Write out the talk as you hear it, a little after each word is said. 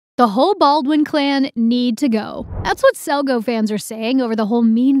The whole Baldwin clan need to go. That's what Selgo fans are saying over the whole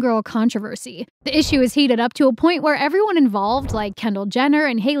Mean Girl controversy. The issue is heated up to a point where everyone involved, like Kendall Jenner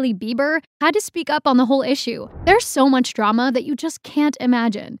and Hailey Bieber, had to speak up on the whole issue. There's so much drama that you just can't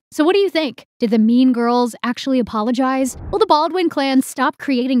imagine. So what do you think? Did the Mean Girls actually apologize? Will the Baldwin clan stop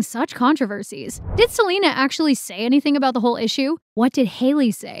creating such controversies? Did Selena actually say anything about the whole issue? What did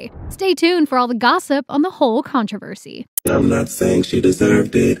Hailey say? Stay tuned for all the gossip on the whole controversy. I'm not saying she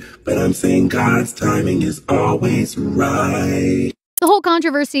deserved it, but I'm saying God's timing is always right. The whole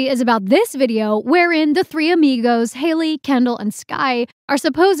controversy is about this video wherein the three amigos, Hailey, Kendall, and Sky, are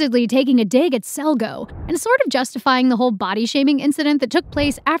supposedly taking a dig at Selgo and sort of justifying the whole body shaming incident that took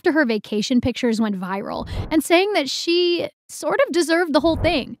place after her vacation pictures went viral and saying that she sort of deserved the whole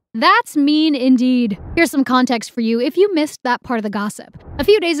thing. That's mean indeed. Here's some context for you if you missed that part of the gossip. A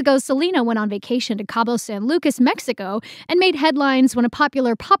few days ago, Selena went on vacation to Cabo San Lucas, Mexico, and made headlines when a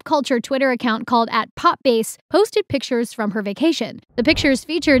popular pop culture Twitter account called @popbase posted pictures from her vacation. The pictures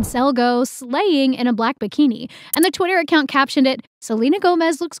featured Selgo slaying in a black bikini, and the Twitter account captioned it, "Selena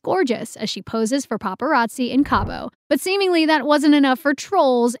Gomez looks gorgeous as she poses for paparazzi in Cabo." But seemingly that wasn't enough for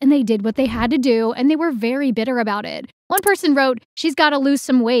trolls, and they did what they had to do, and they were very bitter about it. One person wrote, "She's gotta lose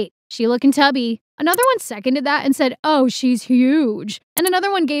some weight. She looking tubby." Another one seconded that and said, "Oh, she's huge." And another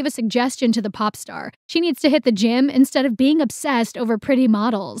one gave a suggestion to the pop star. She needs to hit the gym instead of being obsessed over pretty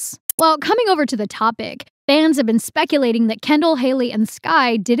models. Well, coming over to the topic, fans have been speculating that Kendall, Hailey, and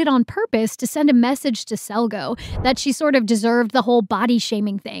Sky did it on purpose to send a message to Selgo that she sort of deserved the whole body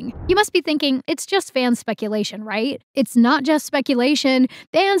shaming thing. You must be thinking, it's just fan speculation, right? It's not just speculation.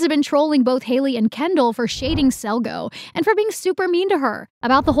 Fans have been trolling both Hailey and Kendall for shading Selgo and for being super mean to her.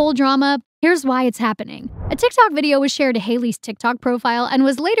 About the whole drama, here's why it's happening. A TikTok video was shared to Hailey's TikTok profile and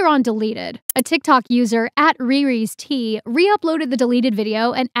was later on deleted. A TikTok user @Riri'sT re-uploaded the deleted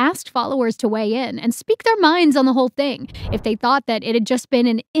video and asked followers to weigh in and speak their minds on the whole thing, if they thought that it had just been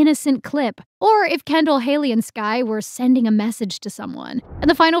an innocent clip, or if Kendall, Hailey, and Sky were sending a message to someone. And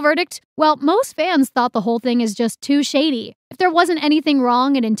the final verdict? Well, most fans thought the whole thing is just too shady. If there wasn't anything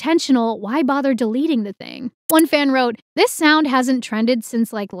wrong and intentional, why bother deleting the thing? One fan wrote, "This sound hasn't trended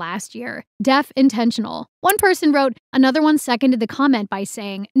since like last year. Def intentional." One person wrote, another one seconded the comment by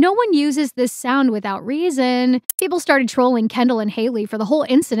saying, "No one uses this sound without reason." People started trolling Kendall and Hailey for the whole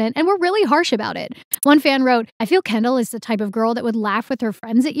incident and were really harsh about it. One fan wrote, "I feel Kendall is the type of girl that would laugh with her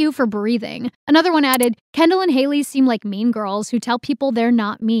friends at you for breathing." Another one added, "Kendall and Hailey seem like mean girls who tell people they're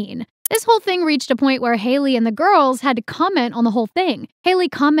not mean." This whole thing reached a point where Hailey and the girls had to comment on the whole thing. Hailey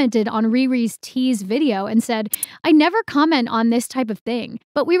commented on Riri'sT's video and said, "I never comment on this type of thing,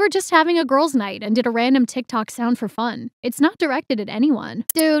 but we were just having a girls' night and did a random TikTok sound for fun. It's not directed at anyone."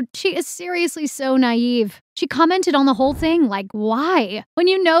 Dude, she is seriously so naive. She commented on the whole thing, like, why? When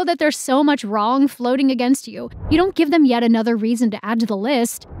you know that there's so much wrong floating against you, you don't give them yet another reason to add to the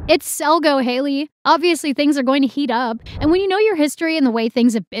list. It's Selgo, Hailey. Obviously, things are going to heat up, and when you know your history and the way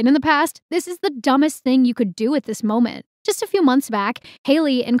things have been in the past, this is the dumbest thing you could do at this moment. Just a few months back,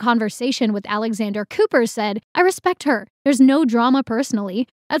 Hailey, in conversation with Alexander Cooper, said, "I respect her. There's no drama personally.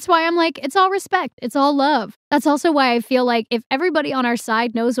 That's why I'm like, it's all respect. It's all love." That's also why I feel like if everybody on our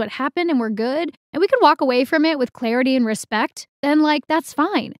side knows what happened and we're good, and we could walk away from it with clarity and respect, then like, that's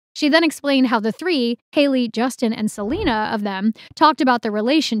fine. She then explained how the three, Hailey, Justin, and Selena of them, talked about their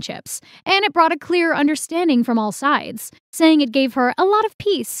relationships, and it brought a clear understanding from all sides, saying it gave her a lot of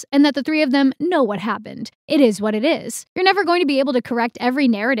peace and that the three of them know what happened. It is what it is. You're never going to be able to correct every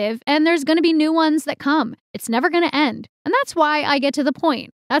narrative, and there's going to be new ones that come. It's never going to end. And that's why I get to the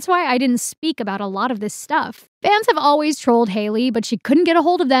point. That's why I didn't speak about a lot of this stuff. Fans have always trolled Hailey, but she couldn't get a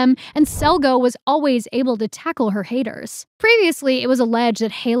hold of them, and Selgo was always able to tackle her haters. Previously, it was alleged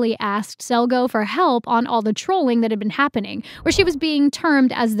that Hailey asked Selgo for help on all the trolling that had been happening, where she was being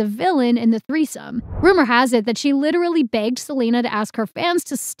termed as the villain in the threesome. Rumor has it that she literally begged Selena to ask her fans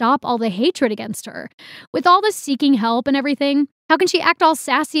to stop all the hatred against her. With all this seeking help and everything, how can she act all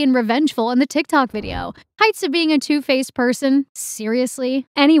sassy and revengeful in the TikTok video? Heights of being a two-faced person? Seriously?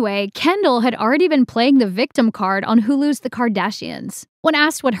 Anyway, Kendall had already been playing the victim card on Hulu's The Kardashians. When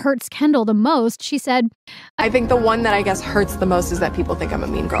asked what hurts Kendall the most, she said, "I think the one that I guess hurts the most is that people think I'm a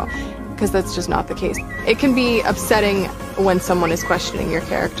mean girl, because that's just not the case. It can be upsetting when someone is questioning your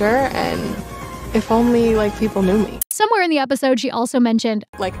character, and if only, like, people knew me." Somewhere in the episode, she also mentioned,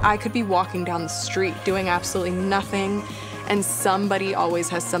 like, I could be walking down the street doing absolutely nothing, and somebody always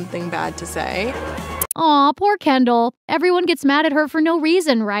has something bad to say. Aw, poor Kendall. Everyone gets mad at her for no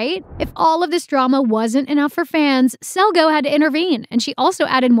reason, right? If all of this drama wasn't enough for fans, Selgo had to intervene, and she also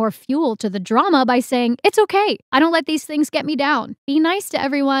added more fuel to the drama by saying, "It's okay. I don't let these things get me down. Be nice to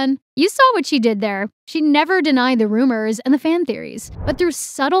everyone." You saw what she did there. She never denied the rumors and the fan theories, but through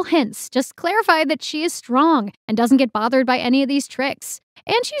subtle hints, just clarified that she is strong and doesn't get bothered by any of these tricks.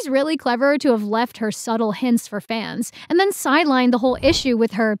 And she's really clever to have left her subtle hints for fans, and then sidelined the whole issue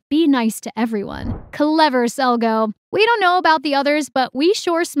with her "be nice to everyone." Clever, Selgo. We don't know about the others, but we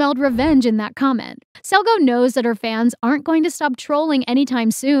sure smelled revenge in that comment. Selgo knows that her fans aren't going to stop trolling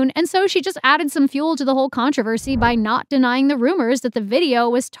anytime soon, and so she just added some fuel to the whole controversy by not denying the rumors that the video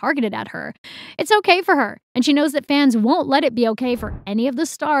was targeted at her. It's okay for her, and she knows that fans won't let it be okay for any of the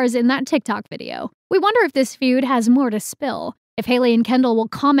stars in that TikTok video. We wonder if this feud has more to spill. If Hailey and Kendall will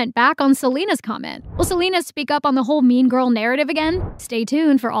comment back on Selena's comment. Will Selena speak up on the whole mean girl narrative again? Stay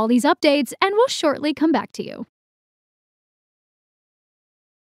tuned for all these updates, and we'll shortly come back to you.